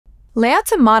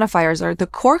Layouts and modifiers are the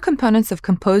core components of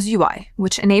Compose UI,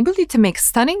 which enable you to make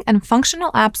stunning and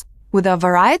functional apps with a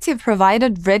variety of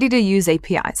provided ready-to-use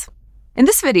APIs. In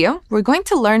this video, we're going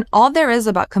to learn all there is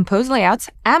about Compose layouts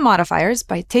and modifiers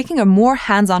by taking a more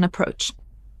hands-on approach,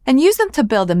 and use them to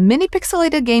build a mini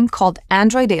pixelated game called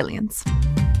Android Aliens.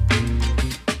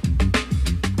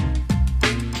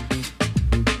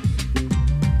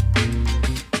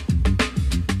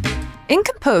 In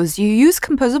Compose, you use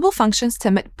composable functions to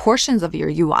emit portions of your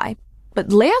UI,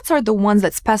 but layouts are the ones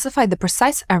that specify the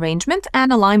precise arrangement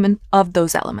and alignment of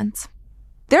those elements.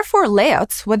 Therefore,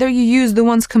 layouts, whether you use the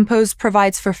ones Compose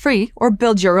provides for free or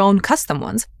build your own custom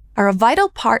ones, are a vital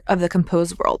part of the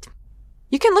Compose world.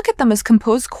 You can look at them as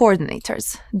Compose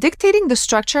coordinators, dictating the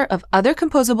structure of other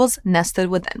composables nested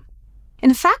within.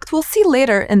 In fact, we'll see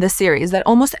later in the series that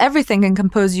almost everything in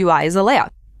Compose UI is a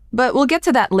layout, but we'll get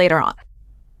to that later on.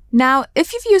 Now,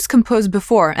 if you've used Compose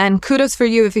before, and kudos for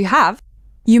you if you have,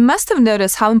 you must have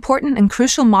noticed how important and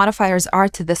crucial modifiers are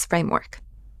to this framework.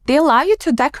 They allow you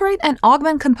to decorate and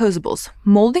augment composables,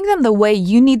 molding them the way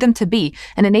you need them to be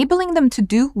and enabling them to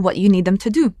do what you need them to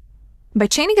do. By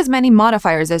chaining as many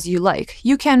modifiers as you like,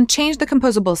 you can change the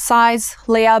composable size,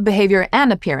 layout, behavior,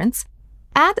 and appearance,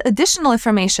 add additional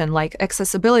information like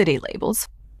accessibility labels,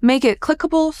 make it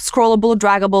clickable, scrollable,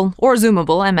 draggable, or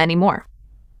zoomable, and many more.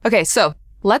 Okay, so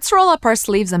let's roll up our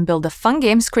sleeves and build a fun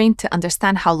game screen to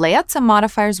understand how layouts and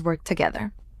modifiers work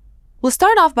together. We'll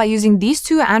start off by using these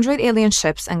two Android Alien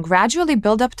ships and gradually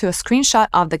build up to a screenshot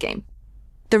of the game.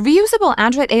 The reusable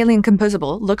Android Alien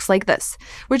composable looks like this.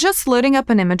 We're just loading up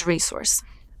an image resource.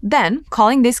 Then,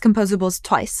 calling these composables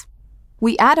twice.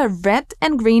 We add a red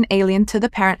and green alien to the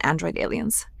parent Android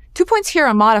aliens. 2 points here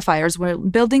are modifiers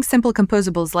when building simple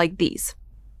composables like these.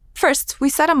 First, we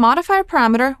set a modifier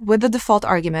parameter with the default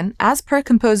argument as per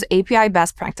Compose API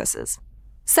best practices.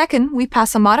 Second, we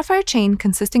pass a modifier chain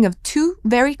consisting of two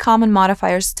very common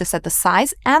modifiers to set the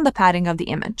size and the padding of the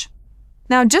image.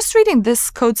 Now, just reading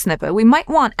this code snippet, we might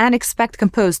want and expect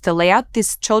Compose to lay out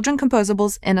these children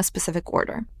composables in a specific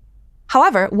order.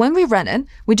 However, when we run it,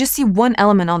 we just see one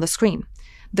element on the screen.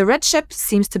 The red ship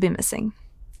seems to be missing.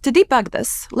 To debug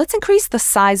this, let's increase the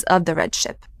size of the red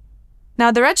ship. Now,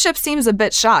 the red ship seems a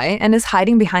bit shy and is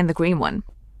hiding behind the green one,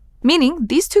 meaning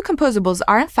these two composables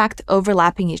are in fact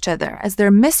overlapping each other as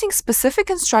they're missing specific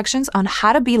instructions on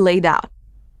how to be laid out.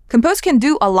 Compose can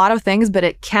do a lot of things, but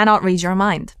it cannot read your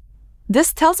mind.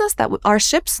 This tells us that our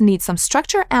ships need some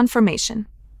structure and formation,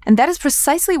 and that is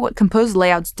precisely what Compose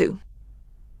layouts do.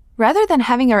 Rather than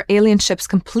having our alien ships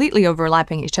completely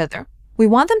overlapping each other, we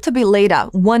want them to be laid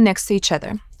out one next to each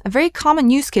other, a very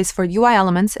common use case for UI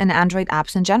elements and Android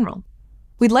apps in general.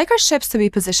 We'd like our ships to be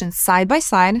positioned side by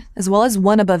side, as well as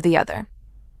one above the other.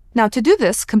 Now, to do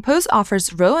this, Compose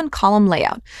offers row and column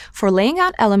layout for laying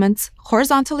out elements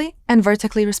horizontally and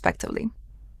vertically respectively.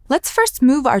 Let's first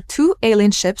move our two alien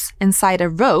ships inside a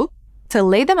row to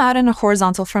lay them out in a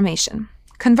horizontal formation.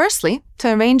 Conversely,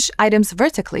 to arrange items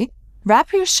vertically,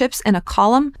 wrap your ships in a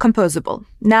column composable.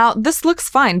 Now, this looks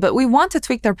fine, but we want to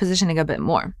tweak their positioning a bit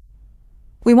more.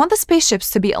 We want the spaceships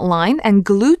to be aligned and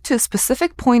glued to a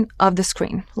specific point of the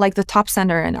screen, like the top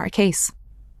center in our case.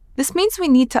 This means we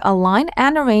need to align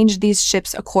and arrange these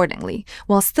ships accordingly,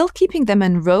 while still keeping them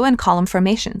in row and column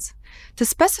formations. To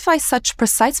specify such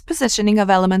precise positioning of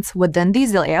elements within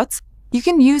these layouts, you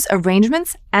can use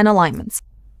arrangements and alignments.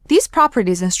 These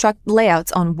properties instruct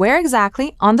layouts on where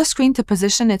exactly on the screen to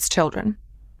position its children.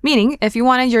 Meaning, if you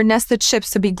wanted your nested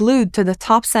ships to be glued to the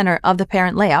top center of the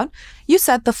parent layout, you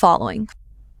set the following.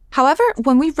 However,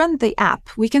 when we run the app,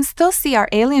 we can still see our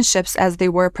alien ships as they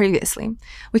were previously.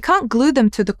 We can't glue them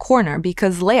to the corner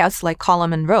because layouts like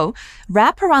column and row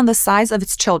wrap around the size of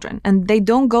its children, and they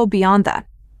don't go beyond that.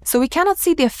 So we cannot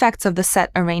see the effects of the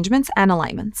set arrangements and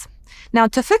alignments. Now,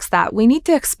 to fix that, we need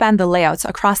to expand the layouts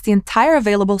across the entire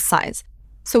available size.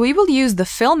 So we will use the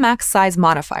Fill Max Size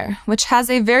modifier, which has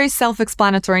a very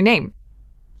self-explanatory name.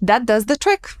 That does the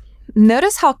trick.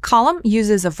 Notice how column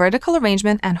uses a vertical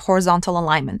arrangement and horizontal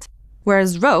alignment,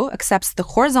 whereas row accepts the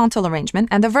horizontal arrangement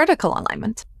and the vertical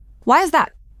alignment. Why is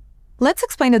that? Let's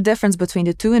explain the difference between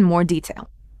the two in more detail.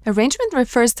 Arrangement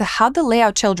refers to how the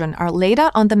layout children are laid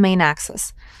out on the main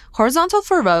axis, horizontal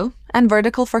for row and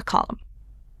vertical for column.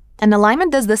 And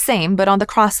alignment does the same, but on the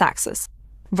cross-axis,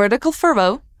 vertical for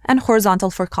row and horizontal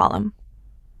for column.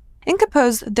 In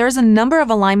Compose, there's a number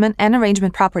of alignment and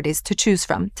arrangement properties to choose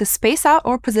from to space out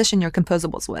or position your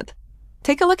composables with.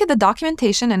 Take a look at the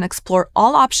documentation and explore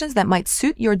all options that might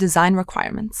suit your design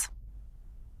requirements.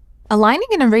 Aligning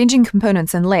and arranging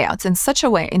components and layouts in such a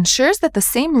way ensures that the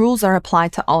same rules are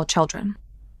applied to all children.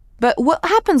 But what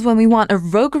happens when we want a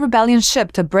rogue rebellion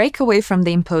ship to break away from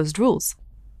the imposed rules?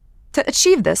 To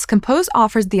achieve this, Compose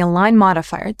offers the Align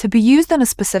modifier to be used on a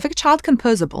specific child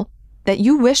composable that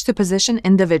you wish to position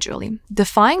individually,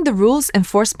 defying the rules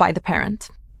enforced by the parent.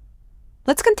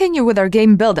 Let's continue with our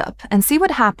game build-up and see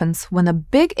what happens when a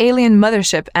big alien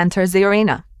mothership enters the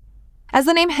arena. As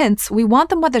the name hints, we want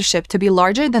the mothership to be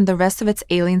larger than the rest of its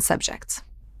alien subjects.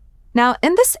 Now,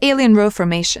 in this alien row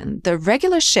formation, the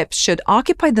regular ships should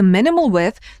occupy the minimal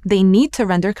width they need to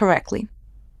render correctly,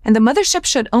 and the mothership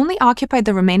should only occupy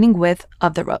the remaining width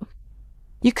of the row.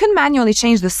 You can manually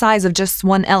change the size of just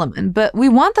one element, but we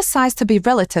want the size to be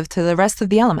relative to the rest of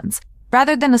the elements,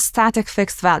 rather than a static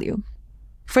fixed value.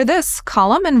 For this,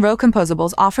 column and row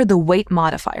composables offer the weight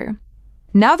modifier.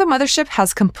 Now the mothership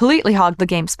has completely hogged the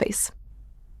game space.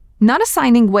 Not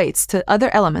assigning weights to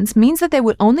other elements means that they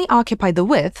would only occupy the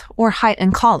width, or height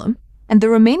in column, and the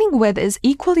remaining width is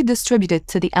equally distributed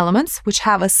to the elements which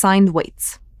have assigned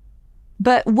weights.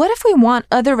 But what if we want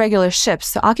other regular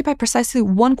ships to occupy precisely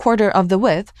 1/4 of the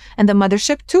width and the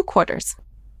mothership 2/4?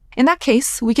 In that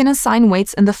case, we can assign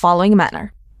weights in the following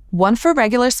manner: 1 for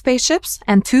regular spaceships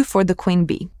and 2 for the Queen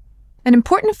Bee. An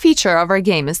important feature of our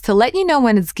game is to let you know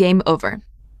when it's game over,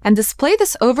 and display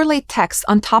this overlaid text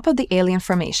on top of the alien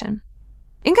formation.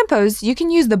 In Compose, you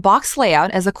can use the box layout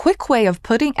as a quick way of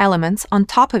putting elements on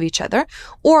top of each other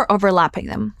or overlapping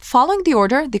them, following the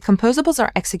order the composables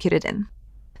are executed in.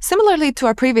 Similarly to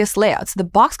our previous layouts,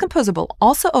 the box composable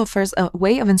also offers a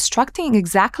way of instructing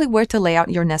exactly where to lay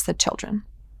out your nested children.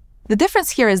 The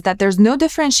difference here is that there's no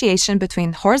differentiation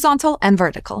between horizontal and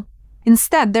vertical.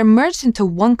 Instead, they're merged into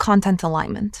one content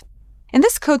alignment. In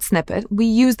this code snippet, we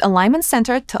used alignment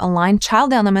center to align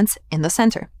child elements in the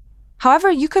center.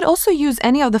 However, you could also use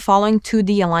any of the following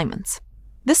 2D alignments.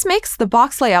 This makes the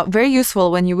box layout very useful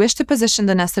when you wish to position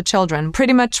the nested children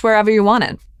pretty much wherever you want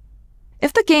it.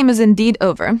 If the game is indeed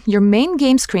over, your main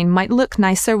game screen might look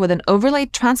nicer with an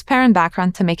overlaid transparent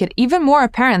background to make it even more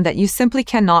apparent that you simply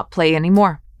cannot play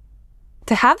anymore.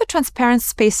 To have the transparent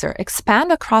spacer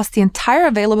expand across the entire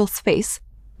available space,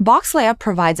 Box Layout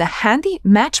provides a handy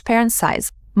Match Parent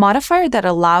Size modifier that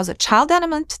allows a child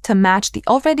element to match the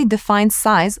already defined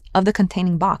size of the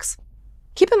containing box.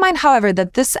 Keep in mind, however,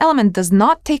 that this element does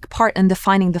not take part in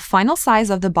defining the final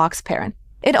size of the box parent.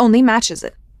 It only matches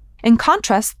it. In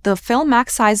contrast, the fill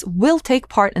max size will take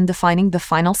part in defining the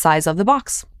final size of the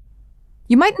box.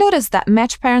 You might notice that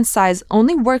Match Parent Size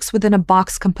only works within a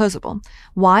box composable.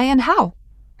 Why and how?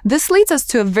 This leads us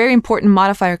to a very important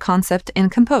modifier concept in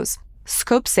Compose: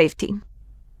 scope safety.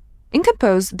 In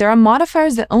Compose, there are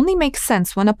modifiers that only make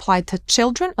sense when applied to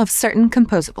children of certain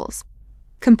composables.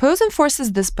 Compose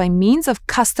enforces this by means of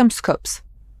custom scopes.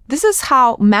 This is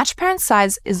how Match Parent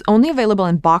Size is only available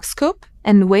in box scope,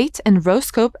 and weight in row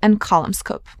scope and column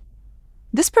scope.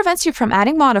 This prevents you from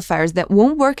adding modifiers that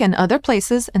won't work in other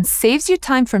places and saves you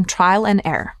time from trial and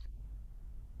error.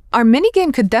 Our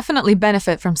minigame could definitely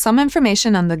benefit from some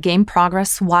information on the game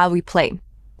progress while we play,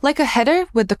 like a header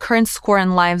with the current score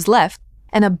and lives left,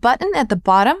 and a button at the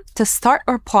bottom to start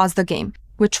or pause the game,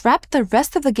 which wrap the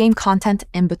rest of the game content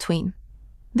in between.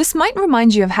 This might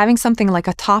remind you of having something like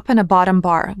a top and a bottom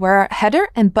bar, where a header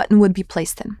and button would be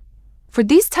placed in. For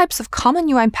these types of common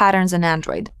UI patterns in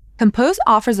Android, Compose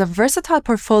offers a versatile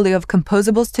portfolio of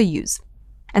composables to use.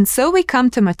 And so we come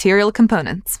to material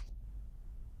components.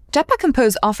 Jetpack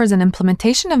Compose offers an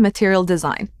implementation of material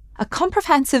design, a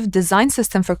comprehensive design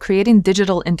system for creating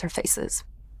digital interfaces.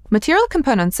 Material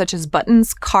components such as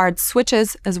buttons, cards,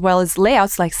 switches, as well as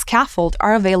layouts like Scaffold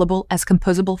are available as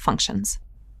composable functions.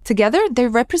 Together, they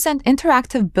represent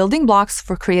interactive building blocks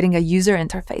for creating a user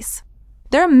interface.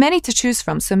 There are many to choose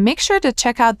from, so make sure to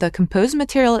check out the Compose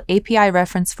Material API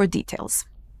reference for details.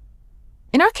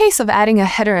 In our case of adding a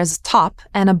header as a top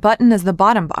and a button as the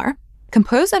bottom bar,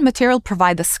 Compose and Material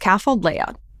provide the Scaffold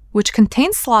layout, which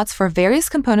contains slots for various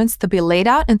components to be laid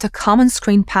out into common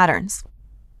screen patterns.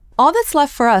 All that's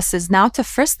left for us is now to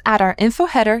first add our info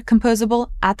header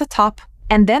composable at the top,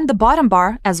 and then the bottom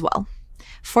bar as well.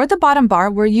 For the bottom bar,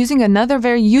 we're using another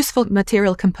very useful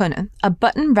material component, a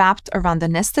button wrapped around the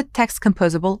nested text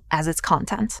composable as its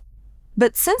content.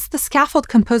 But since the Scaffold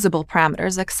composable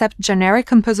parameters accept generic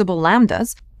composable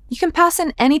lambdas, you can pass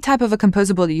in any type of a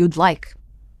composable you'd like.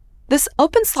 This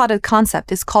open-slotted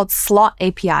concept is called Slot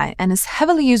API and is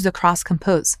heavily used across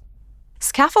Compose.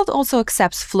 Scaffold also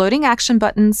accepts floating action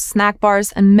buttons, snack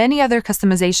bars, and many other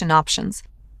customization options.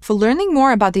 For learning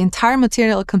more about the entire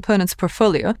material components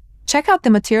portfolio, check out the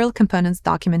Material Components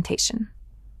documentation.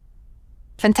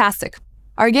 Fantastic!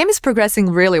 Our game is progressing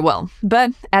really well,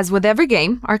 but as with every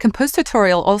game, our Compose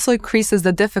tutorial also increases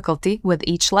the difficulty with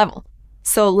each level.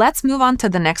 So let's move on to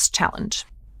the next challenge.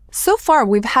 So far,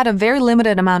 we've had a very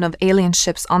limited amount of alien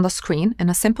ships on the screen in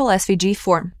a simple SVG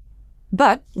form.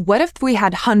 But what if we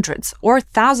had hundreds or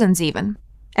thousands even?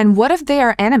 And what if they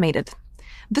are animated?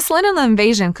 This little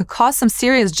invasion could cause some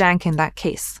serious jank in that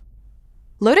case.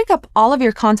 Loading up all of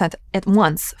your content at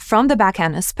once from the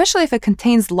backend, especially if it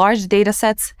contains large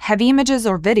datasets, heavy images,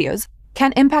 or videos,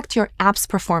 can impact your app's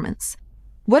performance.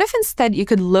 What if instead you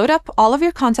could load up all of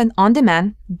your content on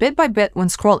demand, bit by bit when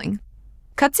scrolling?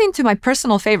 Cutscene to my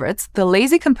personal favorites, the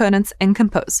lazy components in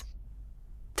Compose.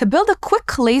 To build a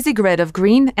quick lazy grid of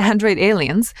green Android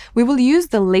aliens, we will use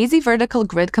the Lazy Vertical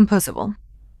Grid composable.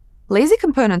 Lazy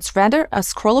components render a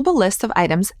scrollable list of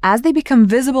items as they become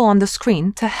visible on the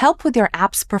screen to help with your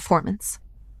app's performance.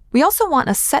 We also want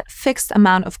a set fixed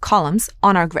amount of columns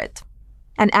on our grid,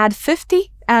 and add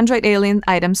 50 Android alien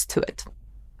items to it.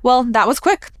 Well, that was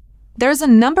quick. There's a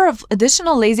number of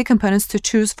additional lazy components to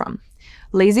choose from: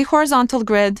 lazy horizontal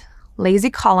grid, lazy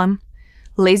column,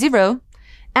 lazy row,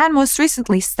 and most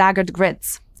recently staggered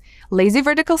grids, lazy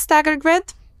vertical staggered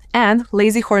grid, and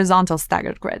lazy horizontal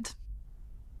staggered grid.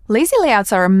 Lazy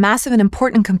layouts are a massive and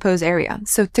important Compose area,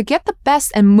 so to get the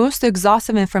best and most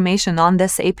exhaustive information on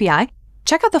this API,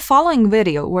 check out the following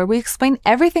video where we explain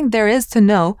everything there is to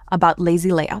know about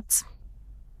lazy layouts.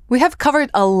 We have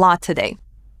covered a lot today.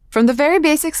 From the very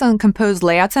basics on Compose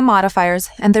Layouts and Modifiers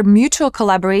and their mutual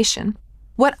collaboration,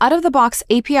 what out-of-the-box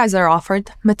APIs are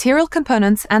offered, material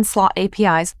components and slot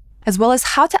APIs, as well as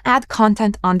how to add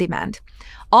content on demand.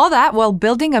 All that while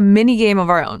building a mini game of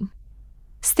our own.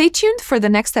 Stay tuned for the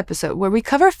next episode where we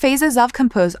cover phases of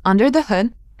Compose under the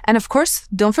hood, and of course,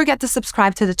 don't forget to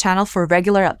subscribe to the channel for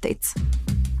regular updates.